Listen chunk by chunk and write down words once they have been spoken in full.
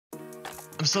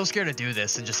I'm so scared to do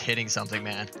this and just hitting something,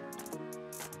 man.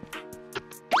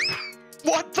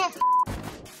 What the f?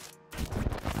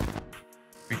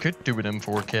 We could do an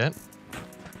M4 kit.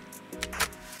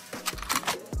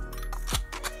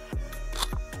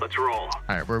 Let's roll.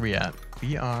 Alright, where are we at?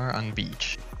 We are on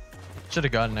beach. Should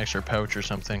have got an extra pouch or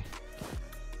something.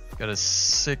 Got a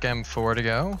sick M4 to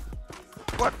go.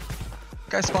 What?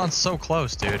 Guy spawns so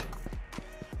close, dude.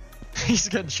 He's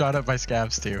getting shot at by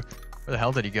scavs too. Where the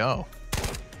hell did he go?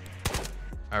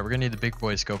 Alright, we're gonna need the big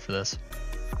boys to go for this.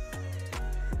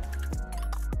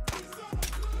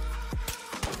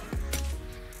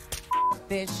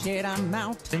 This shit, I'm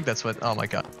out. I think that's what. Oh my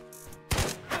god.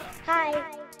 Hi.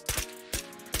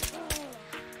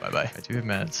 Bye bye. I do have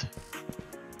meds.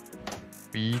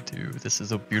 We do. This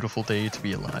is a beautiful day to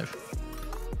be alive.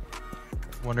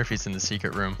 Wonder if he's in the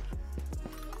secret room.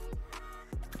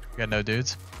 We got no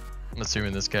dudes. I'm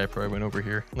assuming this guy probably went over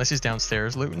here. Unless he's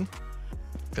downstairs looting.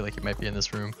 I feel like he might be in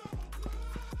this room.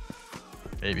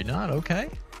 Maybe not. Okay.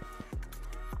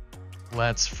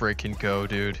 Let's freaking go,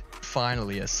 dude.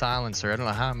 Finally, a silencer. I don't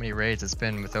know how many raids it's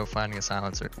been without finding a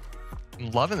silencer.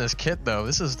 I'm loving this kit, though.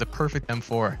 This is the perfect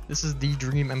M4. This is the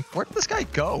dream M4. Where did this guy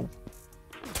go?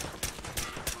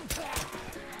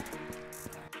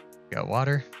 Got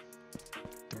water.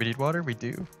 Do we need water? We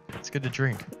do. It's good to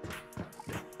drink.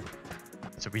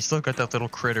 So we still got that little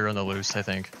critter on the loose, I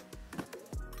think.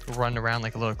 Running around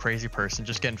like a little crazy person,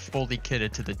 just getting fully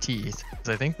kitted to the teeth.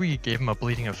 I think we gave him a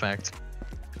bleeding effect.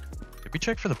 Did we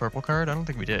check for the purple card? I don't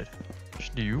think we did.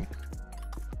 Do you?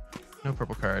 No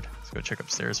purple card. Let's go check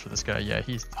upstairs for this guy. Yeah,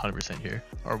 he's 100% here.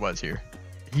 Or was here.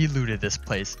 He looted this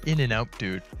place in and out,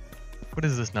 dude. What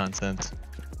is this nonsense?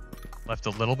 Left a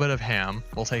little bit of ham.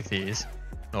 We'll take these.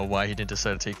 Don't know why he didn't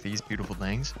decide to take these beautiful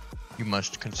things. You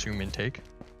must consume intake.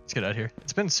 Let's get out of here.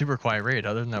 It's been a super quiet raid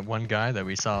other than that one guy that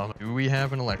we saw. Do we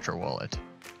have an electro wallet?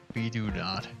 We do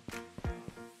not.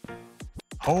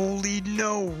 Holy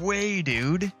no way,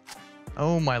 dude.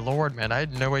 Oh my lord, man. I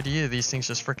had no idea these things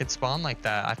just freaking spawn like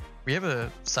that. We have a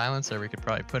silencer we could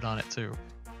probably put on it too.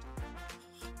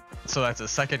 So that's a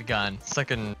second gun,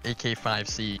 second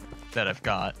AK-5C that I've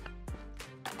got.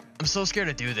 I'm so scared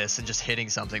to do this and just hitting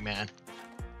something, man.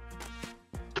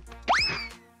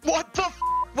 What the f?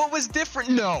 What was different?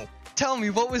 No. Tell me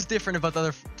what was different about the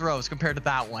other throws compared to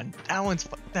that one. That one's,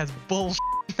 that's bullshit.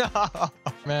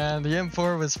 Man, the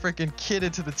M4 was freaking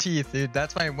kitted to the teeth, dude.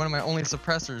 That's one of my only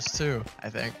suppressors too, I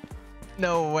think.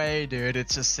 No way, dude.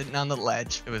 It's just sitting on the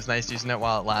ledge. It was nice using it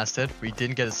while it lasted. We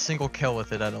didn't get a single kill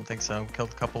with it, I don't think so.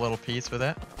 Killed a couple little peeps with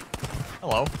it.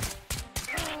 Hello.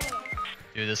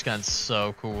 Dude, this gun's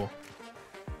so cool.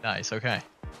 Nice, okay.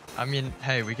 I mean,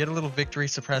 hey, we get a little victory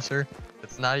suppressor.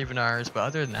 It's not even ours, but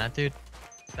other than that, dude,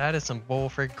 that is some bull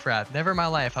freaking crap. Never in my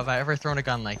life have I ever thrown a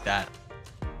gun like that.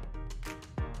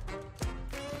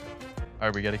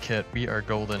 Alright, we got a kit. We are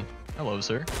golden. Hello,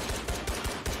 sir. I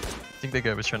think that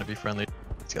guy was trying to be friendly.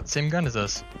 He's got the same gun as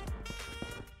us.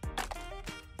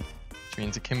 Which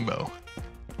means akimbo.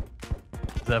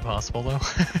 Is that possible, though?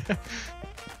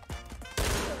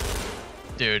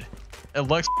 Dude, it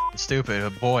looks stupid,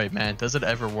 but boy, man, does it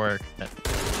ever work.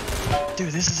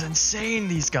 Dude, this is insane,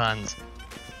 these guns.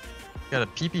 Got a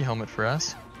PP helmet for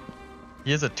us.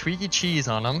 He has a Twiggy cheese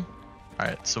on him.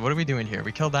 Alright, so what are we doing here?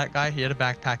 We killed that guy. He had a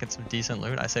backpack and some decent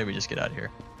loot. I say we just get out of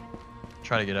here.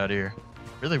 Try to get out of here.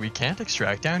 Really, we can't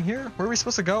extract down here? Where are we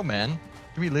supposed to go, man?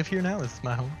 Do we live here now? This is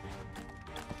my home.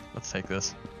 Let's take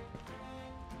this.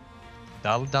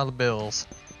 Dollar bills.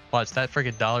 Watch, that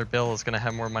freaking dollar bill is gonna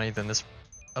have more money than this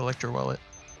electro wallet.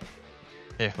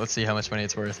 Okay, let's see how much money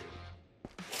it's worth.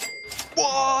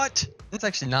 What? It's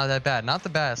actually not that bad. Not the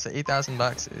best. 8,000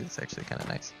 bucks. It's actually kind of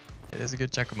nice. It is a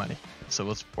good chunk of money. So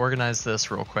let's organize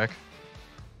this real quick.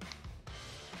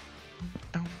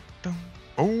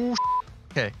 Oh,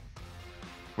 okay.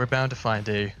 We're bound to find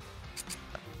a...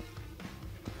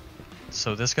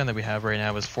 So this gun that we have right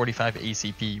now is 45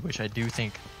 ACP, which I do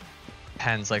think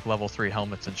pens like level 3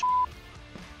 helmets and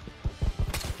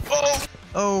Oh!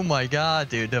 Oh my god,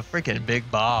 dude. The freaking big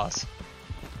boss.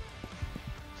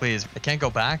 Please. I can't go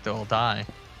back though. I'll die.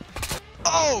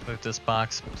 Oh! Loot this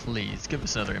box, please. Give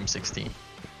us another M16.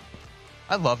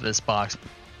 I love this box.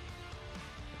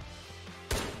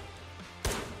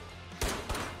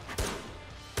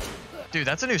 Dude,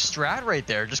 that's a new strat right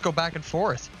there. Just go back and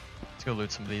forth. Let's go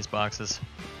loot some of these boxes.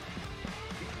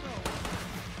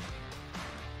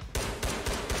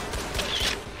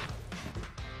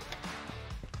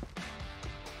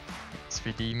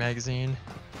 SVD magazine.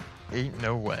 Ain't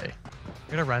no way.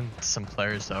 We're gonna run some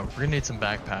players though. We're gonna need some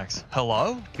backpacks.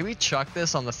 Hello? Can we chuck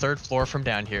this on the 3rd floor from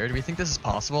down here? Do we think this is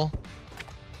possible?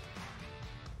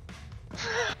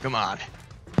 Come on.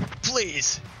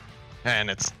 Please. And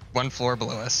it's one floor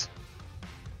below us.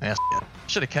 Yeah,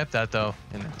 should have kept that though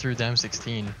and then threw them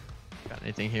 16. Got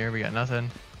anything here? We got nothing.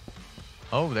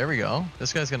 Oh, there we go.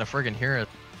 This guy's gonna friggin' hear it.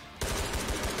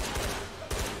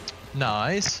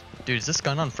 Nice. Dude, is this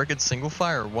gun on friggin' single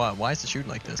fire or what? Why is it shooting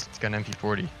like this? It's got an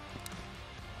MP40.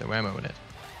 No ammo in it.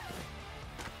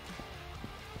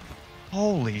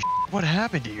 Holy sh**, what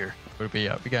happened here? What do we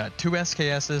got? We got 2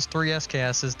 SKSs, 3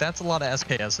 SKSs. That's a lot of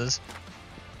SKSs.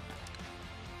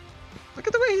 Look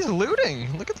at the way he's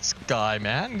looting. Look at this guy,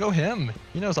 man. Go him.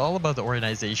 He knows all about the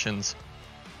organizations.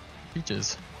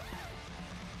 Peaches.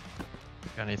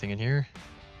 Got anything in here?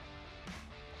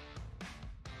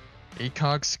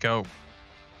 ACOG scope.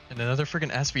 And another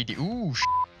freaking SVD. Ooh,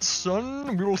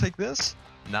 son. We will take this.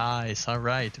 Nice. All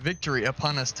right. Victory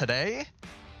upon us today.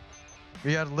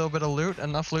 We got a little bit of loot.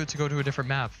 Enough loot to go to a different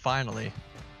map. Finally.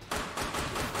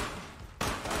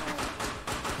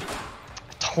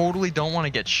 Totally don't want to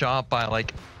get shot by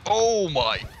like, oh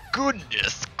my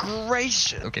goodness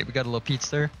gracious. Okay, we got a little Pete's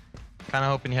there. Kind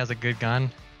of hoping he has a good gun.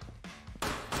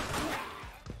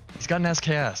 He's got an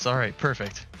SKS. All right,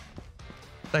 perfect.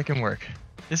 That can work.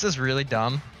 This is really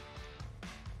dumb,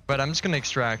 but I'm just gonna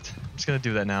extract. I'm just gonna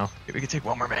do that now. We can take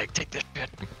one more mag. Take this shit.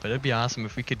 But it'd be awesome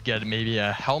if we could get maybe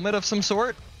a helmet of some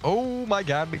sort. Oh my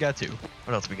god, we got 2.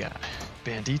 What else we got?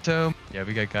 Bandito. Yeah,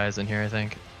 we got guys in here, I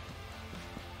think.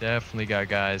 Definitely got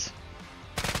guys.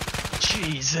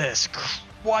 Jesus,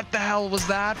 what the hell was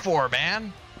that for,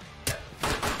 man?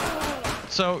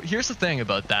 So here's the thing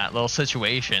about that little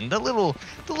situation, the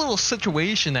little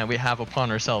situation that we have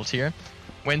upon ourselves here.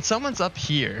 When someone's up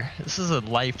here, this is a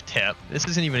life tip. This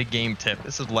isn't even a game tip.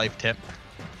 This is a life tip.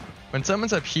 When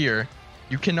someone's up here,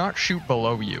 you cannot shoot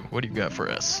below you. What do you got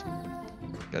for us?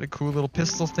 Got a cool little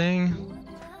pistol thing.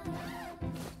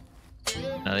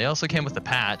 Now they also came with the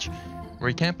patch, where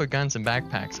you can't put guns in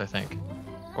backpacks, I think.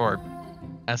 Or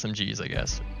SMGs, I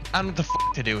guess. I don't know what the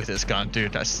f to do with this gun,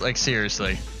 dude. That's like,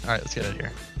 seriously. Alright, let's get out of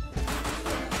here.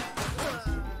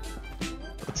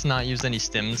 Let's not use any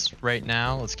stims right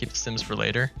now. Let's keep the stims for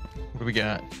later. What do we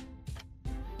got?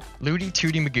 Looty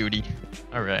Tooty Magooty.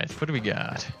 Alright, what do we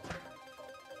got?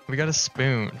 We got a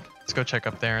spoon. Let's go check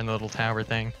up there in the little tower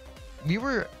thing. We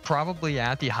were probably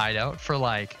at the hideout for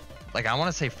like I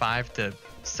want to say 5 to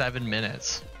 7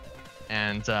 minutes.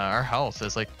 And our health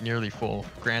is like nearly full.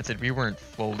 Granted, we weren't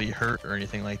fully hurt or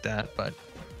anything like that, but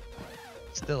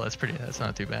still, that's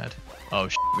not too bad. Oh,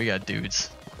 we got dudes.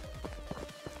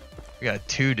 We got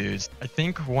 2 dudes. I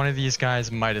think one of these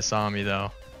guys might have saw me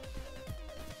though.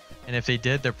 And if they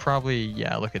did, they're probably,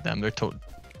 yeah, look at them. They're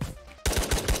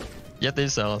Yep, they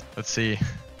saw. Let's see.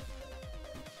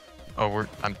 Oh,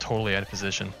 I'm totally out of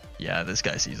position. Yeah, this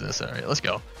guy sees us. All right, let's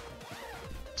go.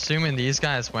 Assuming these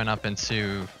guys went up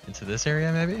into this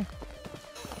area, maybe.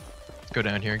 Let's go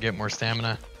down here and get more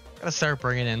stamina. Gotta start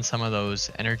bringing in some of those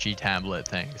energy tablet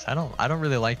things. I don't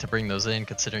really like to bring those in,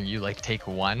 considering you like take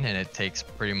one and it takes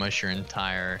pretty much your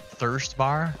entire thirst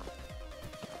bar.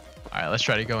 All right, let's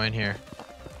try to go in here.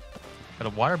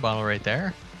 Got a water bottle right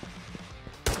there.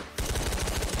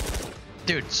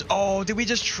 Dude, oh, did we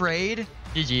just trade?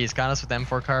 GG's got us with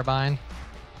M4 carbine.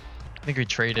 I think we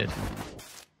traded.